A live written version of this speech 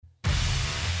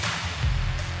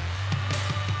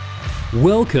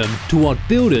Welcome to What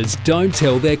Builders Don't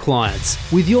Tell Their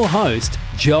Clients with your host,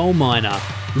 Joel Miner.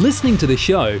 Listening to the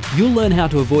show, you'll learn how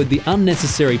to avoid the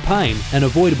unnecessary pain and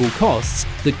avoidable costs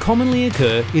that commonly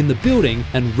occur in the building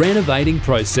and renovating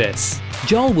process.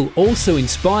 Joel will also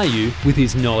inspire you with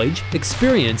his knowledge,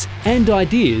 experience, and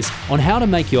ideas on how to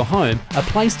make your home a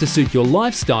place to suit your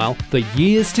lifestyle for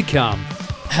years to come.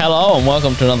 Hello and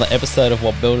welcome to another episode of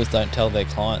What Builders Don't Tell Their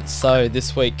Clients. So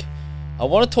this week, I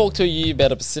want to talk to you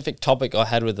about a specific topic I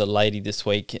had with a lady this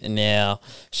week. Now,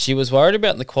 she was worried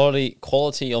about the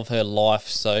quality of her life.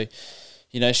 So,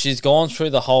 she's gone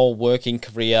through the whole working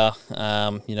career.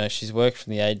 She's worked from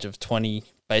the age of 20,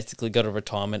 basically got a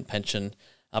retirement pension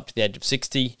up to the age of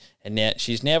 60. And now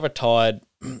she's now retired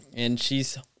and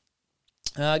she's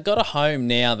got a home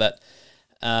now that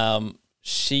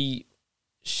she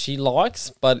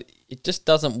likes, but it just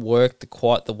doesn't work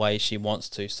quite the way she wants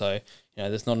to. So,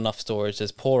 there's not enough storage,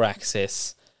 there's poor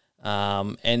access,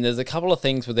 and there's a couple of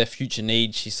things with her future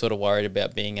needs. She's sort of worried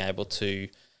about being able to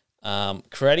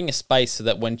creating a space so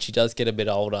that when she does get a bit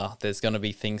older, there's going to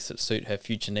be things that suit her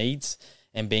future needs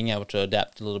and being able to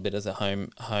adapt a little bit as a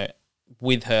home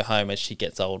with her home as she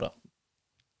gets older.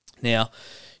 Now,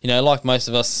 like most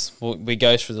of us, we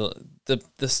go through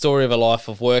the story of a life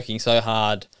of working so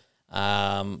hard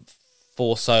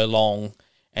for so long,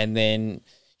 and then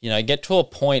get to a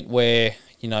point where,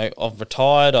 I've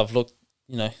retired, I've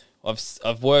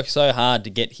worked so hard to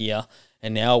get here,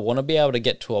 and now I want to be able to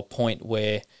get to a point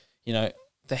where, the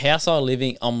house I'm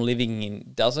living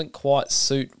in doesn't quite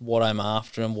suit what I'm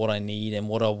after and what I need and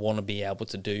what I want to be able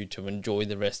to do to enjoy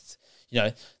the rest,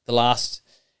 the last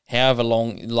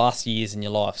years in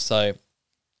your life. So,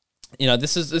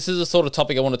 this is the sort of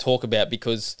topic I want to talk about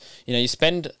because, you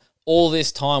spend all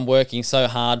this time working so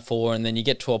hard for, and then you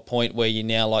get to a point where you're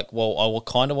now like, well, I will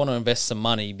kind of want to invest some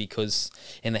money because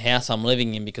in the house I'm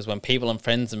living in, because when people and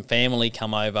friends and family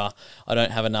come over, I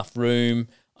don't have enough room.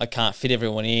 I can't fit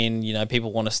everyone in.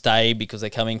 People want to stay because they're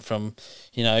coming from,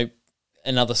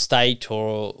 another state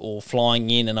or flying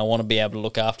in, and I want to be able to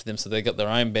look after them. So they've got their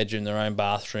own bedroom, their own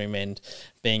bathroom, and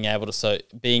being able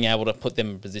to put them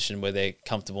in a position where they're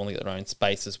comfortable and get their own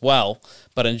space as well,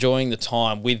 but enjoying the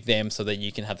time with them so that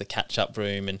you can have the catch-up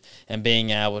room and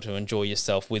being able to enjoy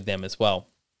yourself with them as well.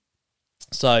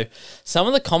 So some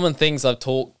of the common things I've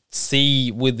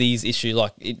see with these issues,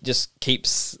 like it just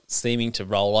keeps seeming to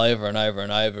roll over and over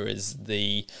and over, is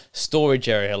the storage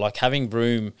area, like having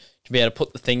room to be able to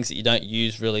put the things that you don't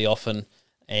use really often,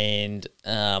 and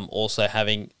also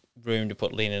having room to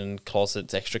put linen,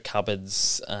 closets, extra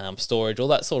cupboards, storage, all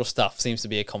that sort of stuff seems to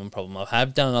be a common problem. I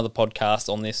have done another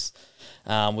podcast on this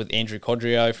with Andrew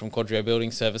Quadrio from Quadrio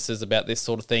Building Services about this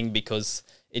sort of thing, because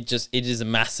it is a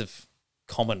massive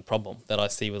common problem that I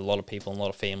see with a lot of people and a lot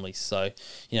of families. So,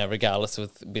 regardless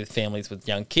with families with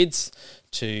young kids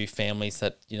to families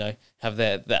that, have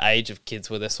the age of kids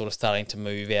where they're sort of starting to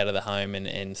move out of the home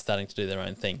and starting to do their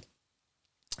own thing.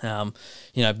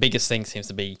 Biggest thing seems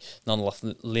to be not enough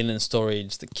linen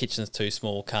storage, the kitchen's too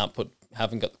small,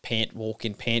 haven't got the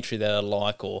walk-in pantry that I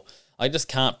like, or I just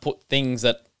can't put things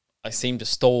that I seem to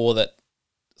store that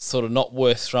sort of not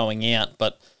worth throwing out,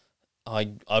 but I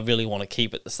really want to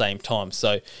keep at the same time.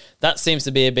 So that seems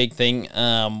to be a big thing.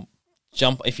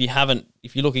 If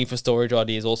you're looking for storage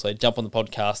ideas, also jump on the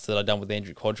podcast that I done with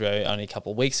Andrew Quadrio only a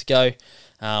couple of weeks ago,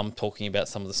 talking about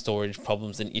some of the storage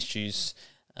problems and issues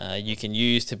you can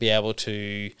use to be able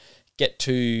to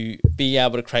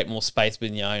create more space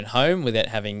within your own home without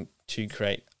having to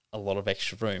create a lot of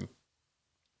extra room.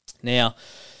 Now,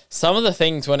 some of the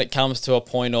things when it comes to a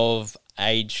point of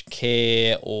aged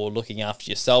care or looking after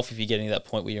yourself, if you're getting to that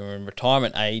point where you're in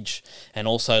retirement age, and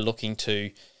also looking to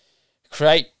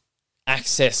create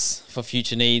access for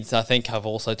future needs. I think I've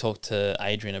also talked to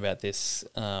Adrian about this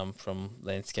from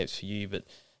Landscapes for You, but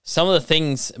some of the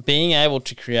things, being able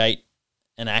to create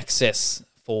an access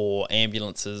for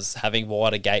ambulances, having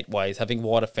wider gateways, having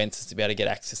wider fences to be able to get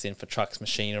access in for trucks,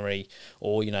 machinery,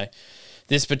 or,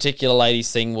 this particular lady's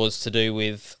thing was to do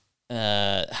with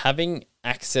having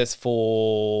access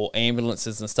for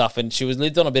ambulances and stuff, and she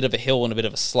lived on a bit of a hill and a bit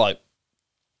of a slope.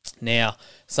 Now,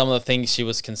 some of the things she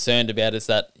was concerned about is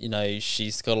that,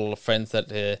 she's got a lot of friends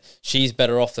that she's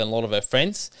better off than a lot of her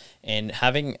friends, and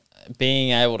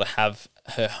being able to have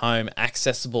her home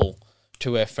accessible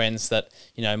to her friends that,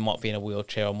 might be in a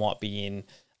wheelchair or might be in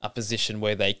a position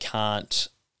where they can't,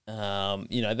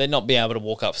 they're not being able to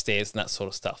walk upstairs and that sort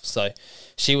of stuff. So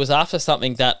she was after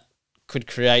something that could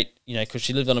create, because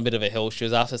she lived on a bit of a hill, she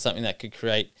was after something that could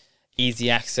create easy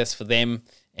access for them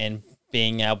and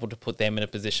being able to put them in a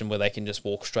position where they can just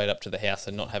walk straight up to the house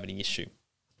and not have any issue.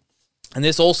 And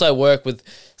this also work with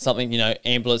something,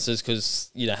 ambulances,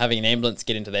 because, having an ambulance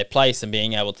get into their place and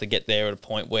being able to get there at a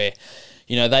point where,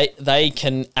 they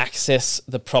can access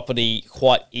the property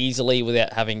quite easily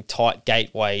without having tight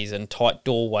gateways and tight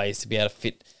doorways to be able to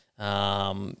fit,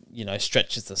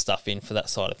 stretchers and stuff in for that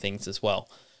side of things as well.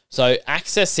 So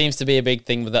access seems to be a big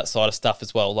thing with that side of stuff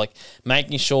as well. Like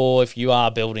making sure if you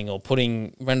are building or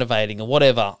renovating or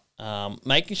whatever,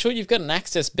 making sure you've got an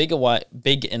access big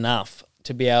enough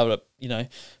to be able to,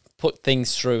 put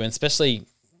things through, and especially,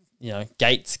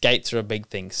 gates are a big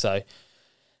thing. So,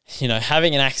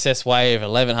 having an access way of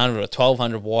 1,100 or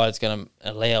 1,200 wide is going to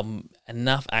allow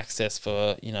enough access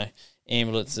for,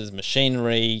 ambulances,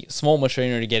 machinery, small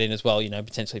machinery to get in as well,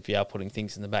 potentially if you are putting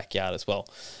things in the backyard as well.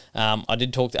 I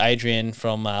did talk to Adrian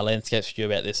from Landscape Studio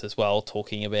about this as well,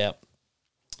 talking about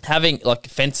having,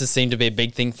 fences seem to be a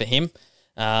big thing for him.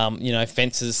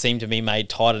 Fences seem to be made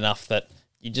tight enough that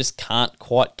you just can't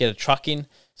quite get a truck in.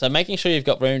 So making sure you've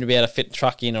got room to be able to fit a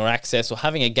truck in or access, or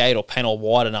having a gate or panel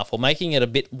wide enough, or making it a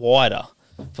bit wider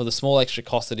for the small extra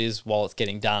cost it is while it's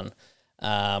getting done.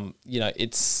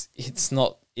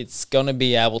 It's going to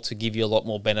be able to give you a lot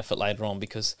more benefit later on,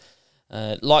 because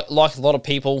like a lot of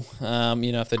people,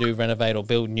 if they do renovate or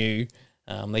build new,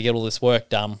 they get all this work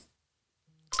done,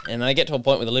 and they get to a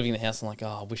point where they're living in the house and like,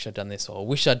 oh, I wish I'd done this, or I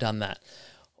wish I'd done that.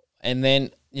 And then,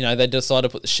 they decide to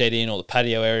put the shed in or the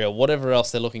patio area or whatever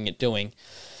else they're looking at doing.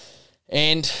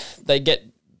 And they get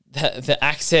the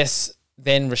access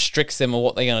then restricts them on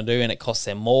what they're going to do, and it costs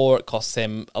them more. It costs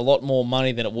them a lot more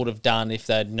money than it would have done if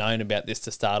they'd known about this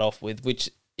to start off with, which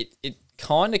it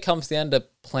kind of comes down to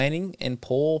planning and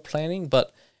poor planning.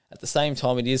 But at the same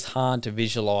time, it is hard to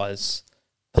visualize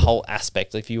the whole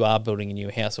aspect. If you are building a new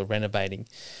house or renovating,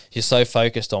 you're so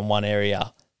focused on one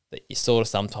area that you sort of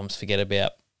sometimes forget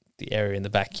about the area in the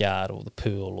backyard or the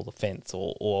pool or the fence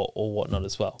or whatnot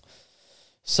as well.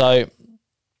 So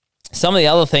some of the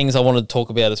other things I wanted to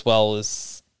talk about as well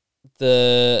is at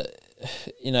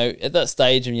that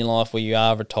stage in your life where you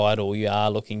are retired or you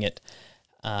are looking at,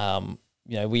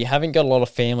 we haven't got a lot of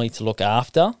family to look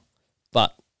after,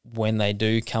 but when they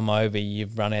do come over,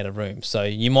 you've run out of room. So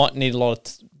you might need a lot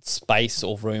of space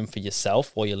or room for yourself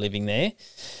while you're living there,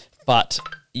 but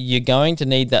you're going to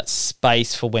need that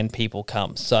space for when people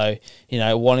come. So,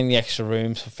 wanting the extra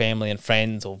rooms for family and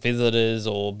friends or visitors,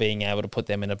 or being able to put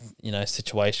them in a,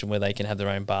 situation where they can have their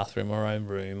own bathroom or own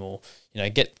room, or,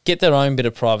 get their own bit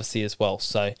of privacy as well.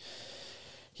 So,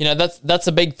 that's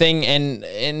a big thing. And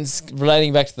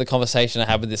relating back to the conversation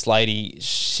I had with this lady,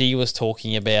 she was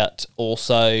talking about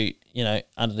also,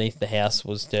 underneath the house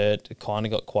was dirt. It kind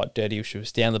of got quite dirty. She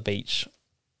was down the beach.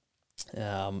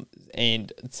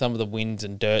 And some of the winds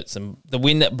and dirts, and the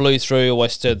wind that blew through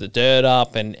always stirred the dirt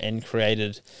up and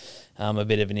created a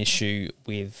bit of an issue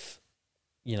with,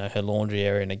 her laundry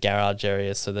area and a garage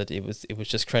area, so that it was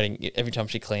just creating, every time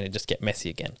she cleaned it, just get messy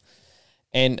again.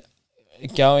 And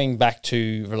going back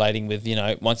to relating with,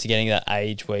 once you're getting to that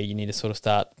age where you need to sort of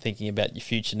start thinking about your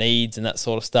future needs and that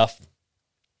sort of stuff.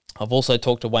 I've also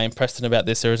talked to Wayne Preston about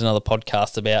this. There is another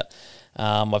podcast about,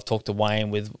 I've talked to Wayne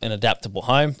with an adaptable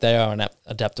home. They are an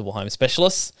adaptable home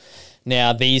specialist.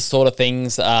 Now, these sort of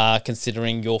things are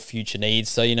considering your future needs.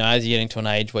 So, as you're getting to an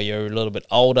age where you're a little bit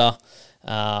older,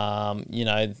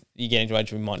 you're getting to an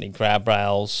age where you might need grab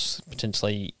rails,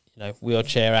 potentially,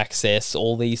 wheelchair access,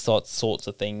 all these sorts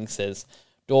of things. There's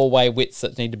doorway widths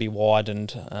that need to be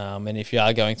widened, and if you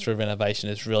are going through renovation,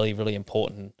 it's really, really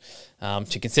important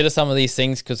to consider some of these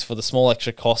things, because for the small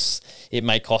extra costs it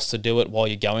may cost to do it while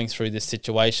you're going through this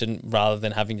situation, rather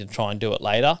than having to try and do it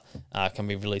later, can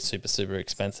be really super, super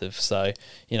expensive. So,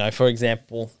 for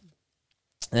example,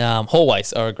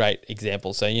 hallways are a great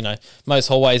example. So, most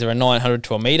hallways are a 900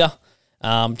 to a metre.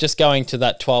 Just going to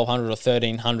that 1,200 or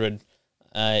 1,300,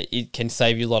 it can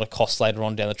save you a lot of costs later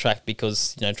on down the track,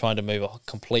 because trying to move a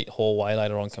complete hallway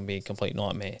later on can be a complete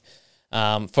nightmare.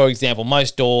 For example,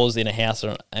 most doors in a house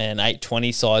are an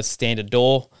 820 size standard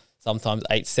door, sometimes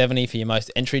 870 for your most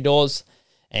entry doors,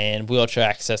 and wheelchair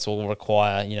access will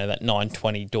require that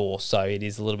 920 door, so it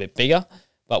is a little bit bigger.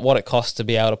 But what it costs to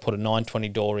be able to put a 920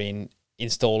 door in,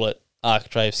 install it,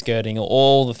 architrave, skirting,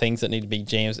 all the things that need to be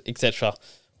jams, etc.,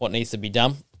 what needs to be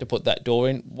done to put that door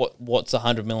in. What's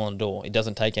 100 mil on a door? It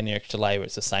doesn't take any extra labour.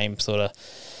 It's the same sort of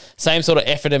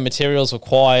effort and materials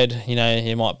required.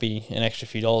 It might be an extra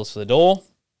few dollars for the door,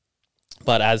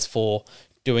 but as for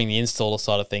doing the installer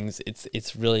side of things,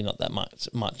 it's really not that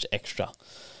much extra.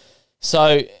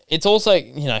 So it's also,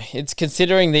 it's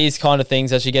considering these kind of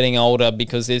things as you're getting older,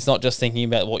 because it's not just thinking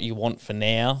about what you want for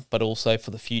now, but also for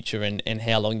the future and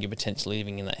how long you're potentially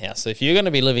living in that house. So if you're going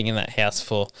to be living in that house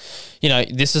for,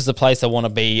 this is the place I want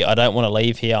to be, I don't want to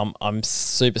leave here, I'm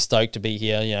super stoked to be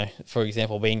here, for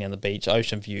example, being on the beach,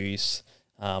 ocean views,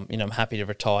 I'm happy to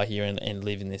retire here and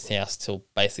live in this house till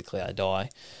basically I die.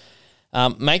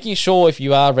 Making sure if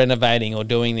you are renovating or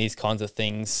doing these kinds of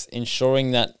things,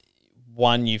 ensuring that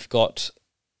one,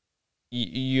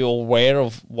 you're aware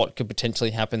of what could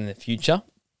potentially happen in the future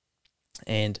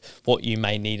and what you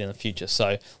may need in the future. So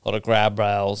a lot of grab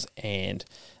rails and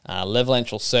level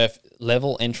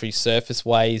entry surface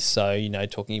ways. So,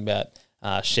 talking about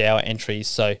shower entries.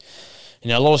 So,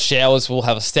 a lot of showers will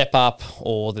have a step up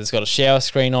or there's got a shower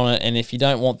screen on it. And if you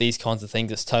don't want these kinds of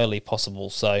things, it's totally possible.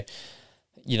 So,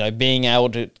 being able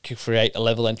to create a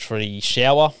level entry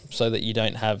shower so that you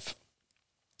don't have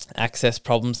access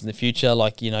problems in the future,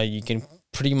 like you can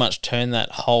pretty much turn that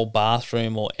whole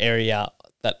bathroom area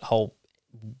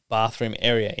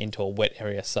into a wet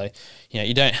area. So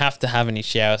you don't have to have any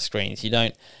shower screens.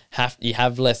 You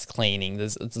have less cleaning.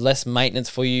 It's less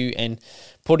maintenance for you, and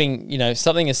putting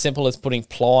something as simple as putting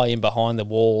ply in behind the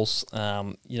walls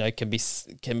can be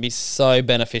so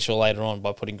beneficial later on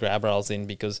by putting grab rails in,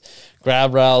 because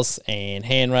grab rails and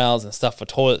handrails and stuff for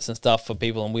toilets and stuff for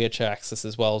people in wheelchair access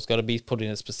as well has got to be put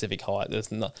in a specific height.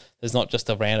 There's not just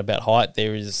a roundabout height,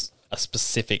 there is a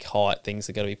specific height. Things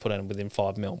are going to be put in within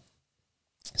 5 mil.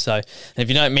 So if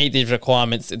you don't meet these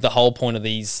requirements, the whole point of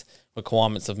these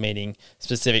requirements of meeting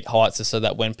specific heights is so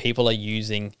that when people are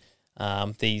using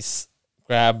these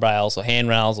grab rails or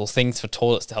handrails or things for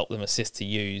toilets to help them assist to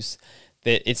use,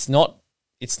 that it's not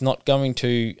going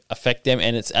to affect them,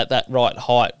 and it's at that right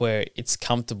height where it's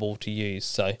comfortable to use.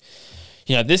 So,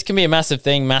 this can be a massive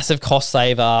thing, massive cost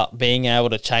saver, being able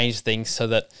to change things so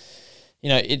that,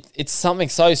 it's something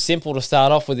so simple to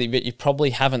start off with, but you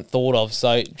probably haven't thought of.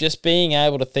 So just being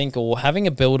able to think, or having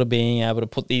a builder being able to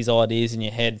put these ideas in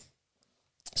your head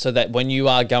so that when you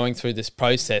are going through this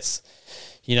process,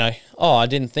 I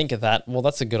didn't think of that. Well,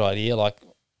 that's a good idea. Like,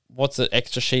 what's an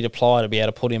extra sheet of ply to be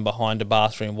able to put in behind a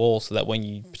bathroom wall so that when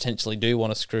you potentially do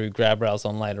want to screw grab rails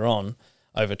on later on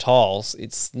over tiles,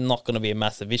 it's not going to be a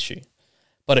massive issue.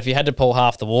 But if you had to pull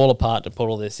half the wall apart to put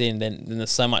all this in, then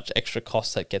there's so much extra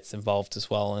cost that gets involved as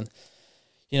well. And,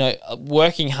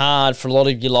 working hard for a lot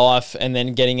of your life and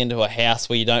then getting into a house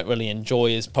where you don't really enjoy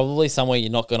is probably somewhere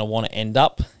you're not going to want to end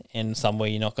up, and somewhere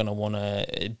you're not going to want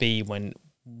to be when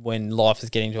life is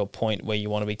getting to a point where you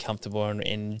want to be comfortable and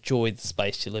enjoy the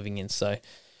space you're living in. So,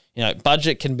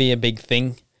 budget can be a big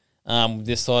thing with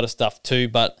this sort of stuff too,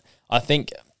 but I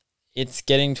think it's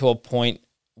getting to a point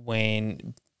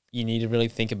when you need to really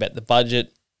think about the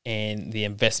budget and the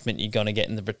investment you're going to get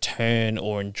and the return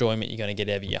or enjoyment you're going to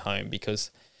get out of your home. Because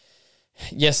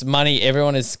yes, money,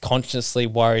 everyone is consciously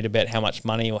worried about how much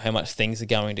money or how much things are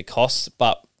going to cost.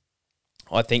 But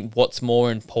I think what's more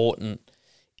important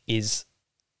is,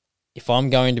 if I'm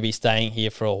going to be staying here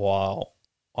for a while,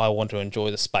 I want to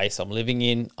enjoy the space I'm living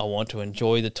in. I want to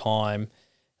enjoy the time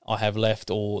I have left,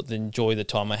 or enjoy the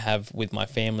time I have with my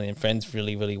family and friends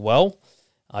really, really well.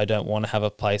 I don't want to have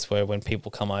a place where when people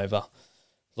come over,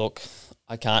 look,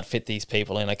 I can't fit these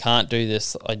people in, I can't do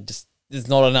this, there's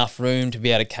not enough room to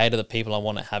be able to cater the people I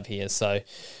want to have here. So,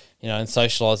 and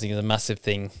socialising is a massive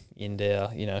thing in their,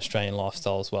 Australian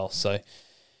lifestyle as well. So,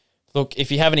 look,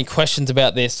 if you have any questions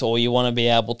about this, or you want to be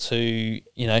able to,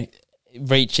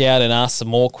 reach out and ask some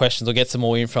more questions or get some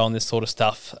more info on this sort of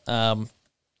stuff, I'm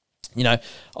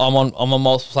on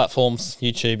multiple platforms: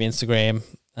 YouTube, Instagram,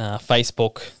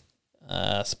 Facebook,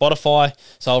 Spotify.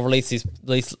 So I'll release these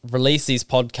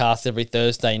podcasts every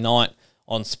Thursday night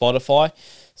on Spotify.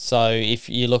 So if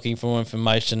you're looking for more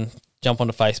information, jump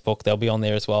onto Facebook. They'll be on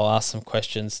there as well. Ask some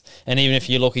questions. And even if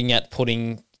you're looking at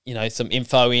putting, some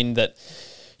info in that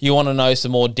you want to know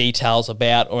some more details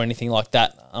about or anything like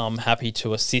that, I'm happy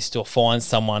to assist or find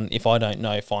someone. If I don't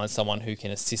know, find someone who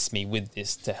can assist me with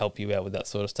this to help you out with that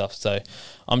sort of stuff. So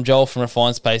I'm Joel from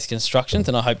Refined Space Constructions,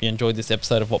 and I hope you enjoyed this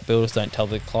episode of What Builders Don't Tell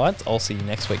Their Clients. I'll see you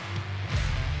next week.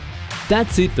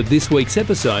 That's it for this week's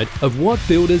episode of What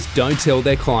Builders Don't Tell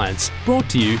Their Clients, brought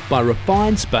to you by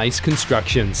Refined Space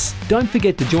Constructions. Don't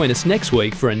forget to join us next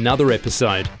week for another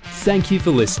episode. Thank you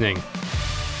for listening.